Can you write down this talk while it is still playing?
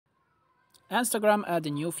Instagram add a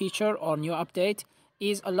new feature or new update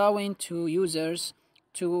is allowing to users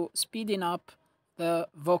to speeding up the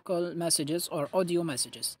vocal messages or audio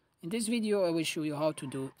messages. In this video, I will show you how to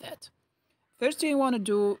do that. First thing you want to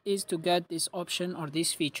do is to get this option or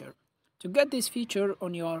this feature. To get this feature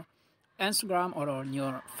on your Instagram or on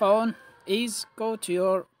your phone is go to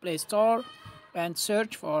your Play Store and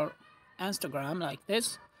search for Instagram like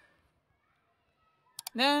this.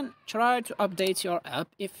 Then try to update your app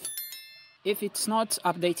if it's not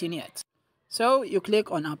updating yet. So you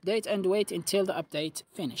click on update and wait until the update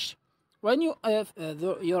finish. When your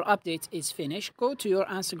update is finished, go to your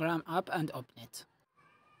Instagram app and open it.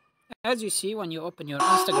 As you see, when you open your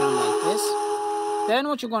Instagram like this, then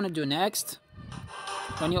what you're going to do next,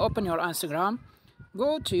 when you open your Instagram,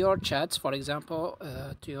 go to your chats, for example,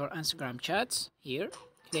 to your Instagram chats here,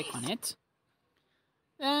 click on it.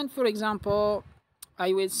 And for example,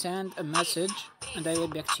 I will send a message and I will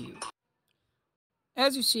back to you.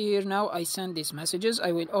 As you see here now, I send these messages.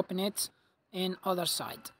 I will open it in other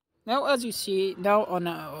side. Now, as you see now on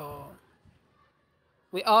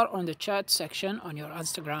we are on the chat section on your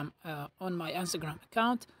Instagram, on my Instagram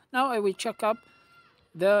account. Now I will check up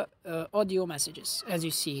the audio messages. As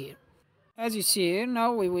you see here. As you see here,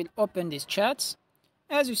 now we will open these chats.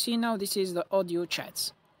 As you see now, this is the audio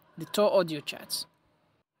chats, the two audio chats.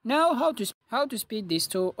 Now, how to speed these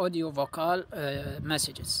two audio vocal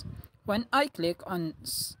messages. When I click on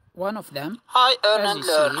one of them, hi, Earn and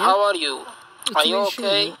Learn. How are you? Are you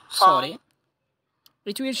okay? Sorry,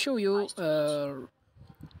 it will show you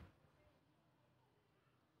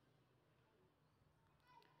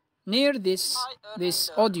near this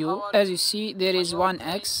audio. As you see, there is one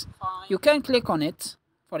X. You can click on it,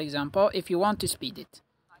 for example, if you want to speed it.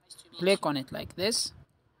 Click on it like this.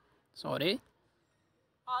 Sorry.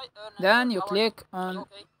 Then you click on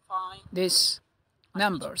this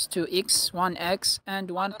numbers 2x, 1x, and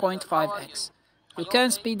 1.5x. You can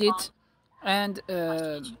speed it and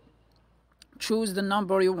choose the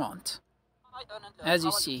number you want, as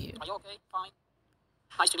you see here.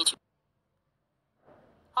 Nice to meet you.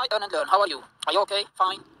 Hi, Earn and Learn. How are you? Are you okay?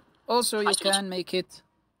 Fine. Also, you can make it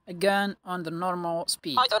again on the normal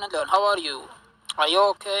speed. Hi, Earn and Learn. How are you? Are you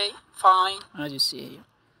okay? Fine. As you see here.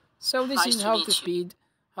 So this is how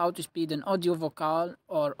to speed an audio vocal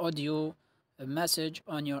or audio message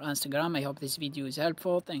on your Instagram. I hope this video is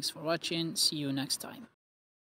helpful. Thanks for watching. See you next time.